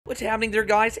What's happening there,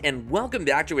 guys, and welcome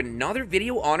back to another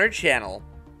video on our channel.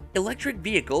 Electric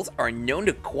vehicles are known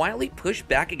to quietly push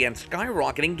back against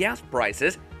skyrocketing gas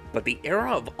prices, but the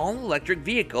era of all-electric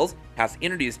vehicles has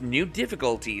introduced new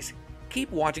difficulties.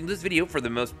 Keep watching this video for the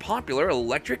most popular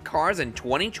electric cars in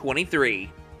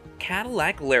 2023.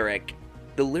 Cadillac Lyriq.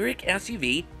 The Lyriq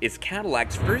SUV is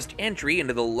Cadillac's first entry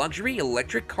into the luxury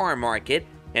electric car market,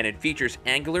 and it features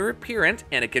angular appearance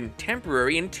and a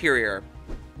contemporary interior.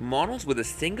 Models with a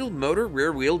single motor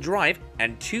rear-wheel drive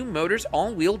and two motors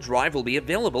all-wheel drive will be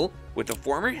available, with the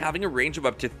former having a range of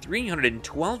up to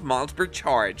 312 miles per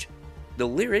charge. The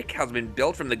Lyriq has been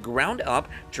built from the ground up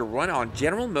to run on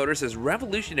General Motors'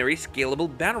 revolutionary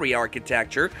scalable battery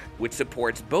architecture, which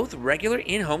supports both regular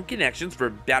in-home connections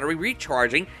for battery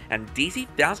recharging and DC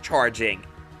fast charging.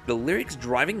 The Lyriq's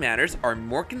driving manners are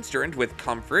more concerned with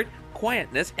comfort,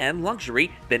 quietness, and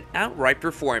luxury than outright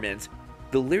performance.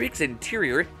 The Lyriq's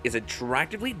interior is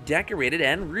attractively decorated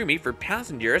and roomy for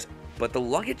passengers, but the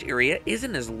luggage area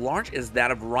isn't as large as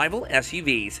that of rival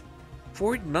SUVs.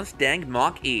 Ford Mustang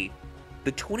Mach-E.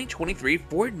 The 2023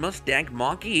 Ford Mustang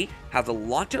Mach-E has a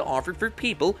lot to offer for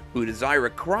people who desire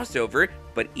a crossover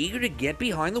but eager to get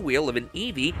behind the wheel of an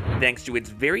EV thanks to its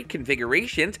varied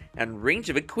configurations and range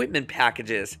of equipment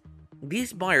packages.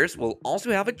 These buyers will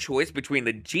also have a choice between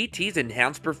the GT's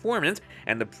enhanced performance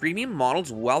and the premium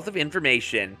model's wealth of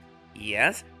information.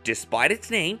 Yes, despite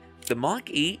its name, the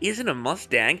Mach-E isn't a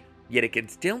Mustang, yet it can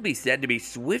still be said to be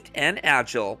swift and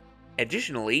agile.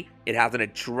 Additionally, it has an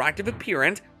attractive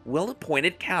appearance,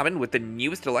 well-appointed cabin with the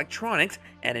newest electronics,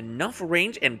 and enough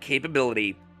range and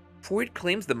capability. Ford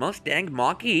claims the Mustang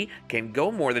Mach-E can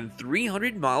go more than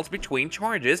 300 miles between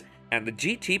charges, and the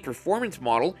GT Performance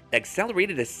model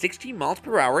accelerated to 60 miles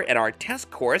per hour at our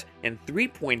test course in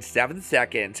 3.7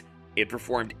 seconds. It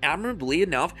performed admirably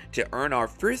enough to earn our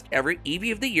first ever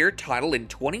EV of the Year title in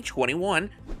 2021,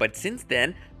 but since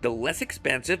then, the less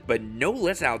expensive but no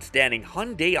less outstanding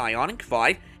Hyundai Ioniq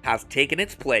 5 has taken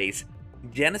its place.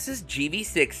 Genesis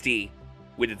GV60.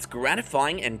 With its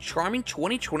gratifying and charming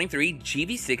 2023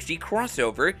 GV60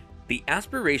 crossover, the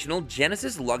aspirational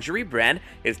Genesis luxury brand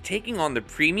is taking on the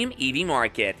premium EV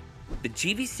market. The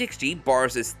GV60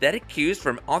 borrows aesthetic cues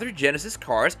from other Genesis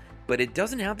cars, but it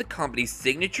doesn't have the company's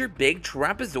signature big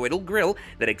trapezoidal grille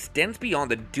that extends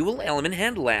beyond the dual-element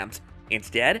headlamps.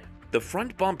 Instead, the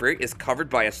front bumper is covered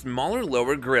by a smaller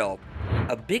lower grille.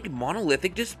 A big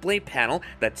monolithic display panel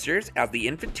that serves as the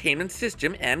infotainment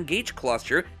system and gauge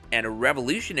cluster, and a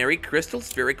revolutionary crystal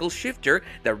spherical shifter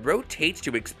that rotates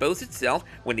to expose itself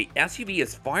when the SUV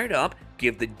is fired up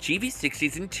give the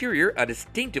GV60's interior a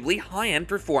distinctively high-end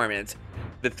performance.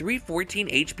 The 314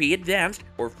 HP Advanced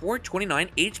or 429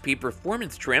 HP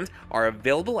Performance trims are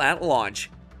available at launch.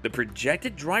 The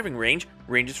projected driving range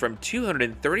ranges from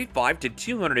 235 to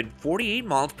 248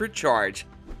 miles per charge.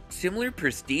 Similar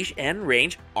prestige and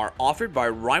range are offered by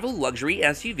rival luxury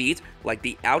SUVs like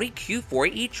the Audi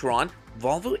Q4 e-tron,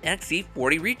 Volvo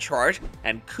XC40 Recharge,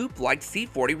 and coupe-like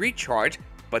C40 Recharge,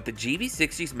 but the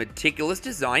GV60's meticulous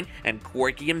design and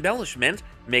quirky embellishments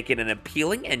make it an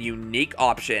appealing and unique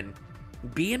option.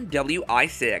 BMW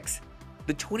i6.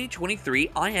 The 2023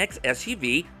 iX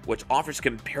SUV, which offers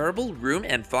comparable room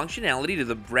and functionality to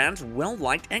the brand's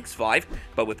well-liked X5,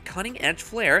 but with cutting-edge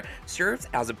flair, serves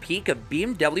as a peak of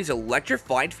BMW's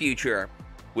electrified future.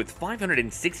 With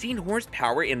 516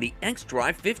 horsepower in the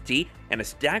xDrive 50 and a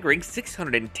staggering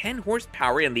 610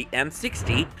 horsepower in the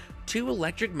M60, two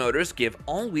electric motors give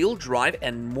all-wheel drive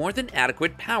and more than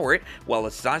adequate power, while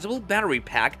a sizable battery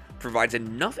pack provides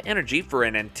enough energy for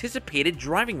an anticipated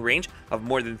driving range of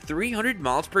more than 300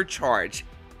 miles per charge.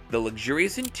 The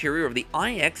luxurious interior of the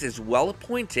iX is well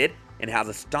appointed and has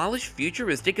a stylish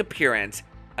futuristic appearance.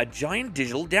 A giant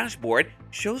digital dashboard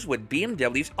shows what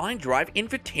BMW's iDrive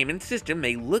infotainment system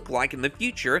may look like in the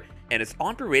future, and is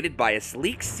operated by a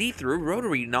sleek see-through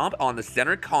rotary knob on the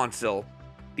center console.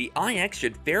 The iX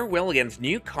should fare well against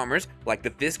newcomers like the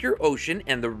Fisker Ocean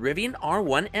and the Rivian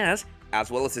R1S,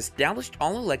 as well as established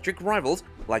all-electric rivals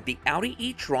like the Audi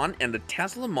e-tron and the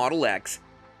Tesla Model X.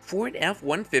 Ford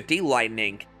F-150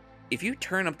 Lightning. If you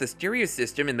turn up the stereo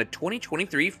system in the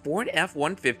 2023 Ford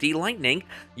F-150 Lightning,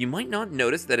 you might not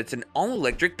notice that it's an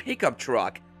all-electric pickup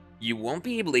truck. You won't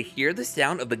be able to hear the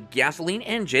sound of the gasoline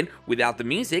engine without the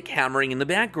music hammering in the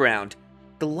background.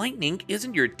 The Lightning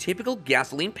isn't your typical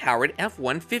gasoline-powered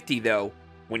F-150 though.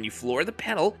 When you floor the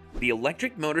pedal, the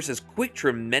electric motor's quick,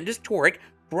 tremendous torque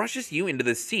brushes you into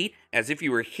the seat as if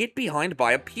you were hit behind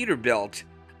by a Peterbilt.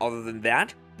 Other than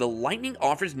that, the Lightning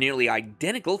offers nearly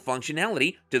identical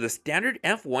functionality to the standard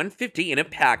F-150 in a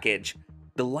package.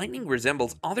 The Lightning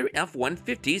resembles other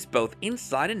F-150s both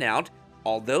inside and out,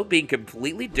 although being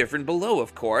completely different below,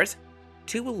 of course.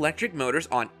 Two electric motors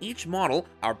on each model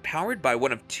are powered by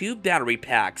one of two battery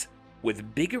packs.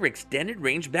 With bigger extended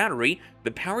range battery,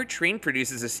 the powertrain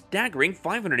produces a staggering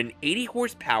 580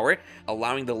 horsepower,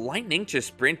 allowing the Lightning to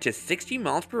sprint to 60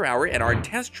 miles per hour at our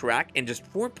test track in just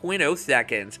 4.0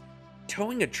 seconds.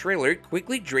 Towing a trailer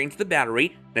quickly drains the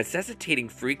battery, necessitating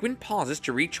frequent pauses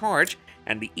to recharge,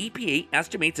 and the EPA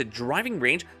estimates a driving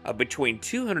range of between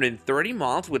 230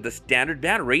 miles with the standard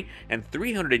battery and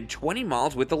 320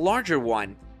 miles with the larger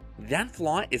one. That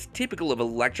flaw is typical of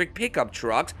electric pickup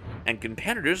trucks, and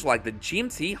competitors like the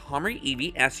GMC Hummer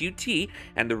EV SUT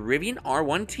and the Rivian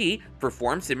R1T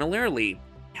perform similarly.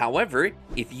 However,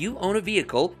 if you own a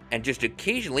vehicle and just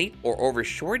occasionally or over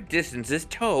short distances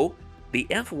tow, the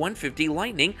F-150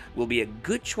 Lightning will be a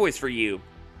good choice for you.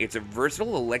 It's a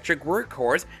versatile electric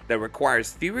workhorse that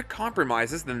requires fewer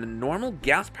compromises than the normal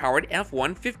gas-powered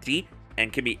F-150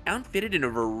 and can be outfitted in a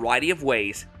variety of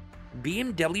ways.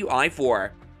 BMW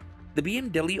i4. The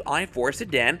BMW i4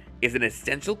 sedan is an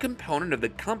essential component of the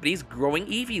company's growing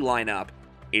EV lineup.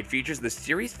 It features the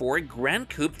Series 4 Grand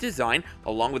Coupe design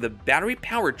along with a battery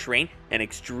powertrain and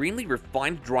extremely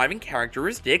refined driving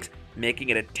characteristics, making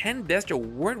it a 10 Best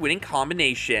award-winning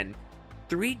combination.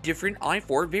 Three different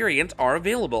i4 variants are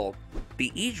available.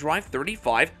 The eDrive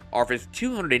 35 offers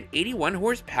 281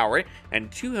 horsepower and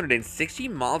 260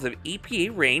 miles of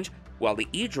EPA range, while the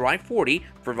eDrive 40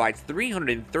 provides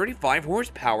 335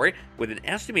 horsepower with an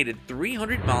estimated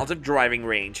 300 miles of driving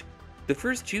range. The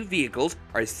first two vehicles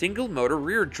are single-motor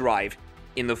rear drive.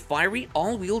 In the fiery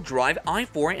all-wheel drive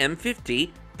i4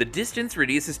 M50, the distance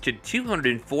reduces to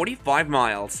 245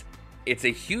 miles. It's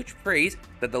a huge praise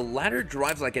that the latter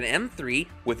drives like an M3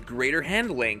 with greater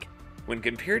handling. When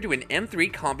compared to an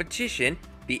M3 competition,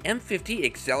 the M50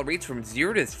 accelerates from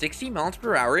 0 to 60 miles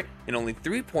per hour in only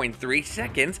 3.3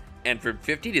 seconds and from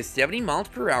 50 to 70 miles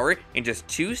per hour in just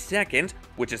 2 seconds,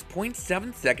 which is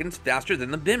 0.7 seconds faster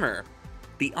than the Bimmer.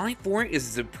 The i4 is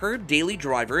a superb daily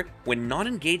driver when not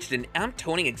engaged in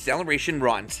amp-toning acceleration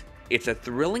runs. It's a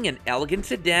thrilling and elegant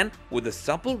sedan with a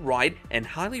supple ride and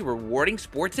highly rewarding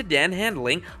sports sedan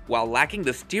handling while lacking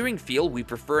the steering feel we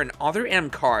prefer in other M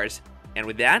cars. And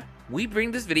with that, we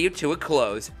bring this video to a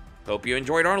close. Hope you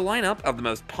enjoyed our lineup of the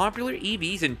most popular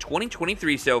EVs in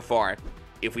 2023 so far.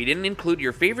 If we didn't include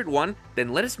your favorite one, then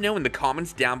let us know in the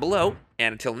comments down below,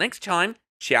 and until next time,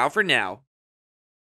 ciao for now.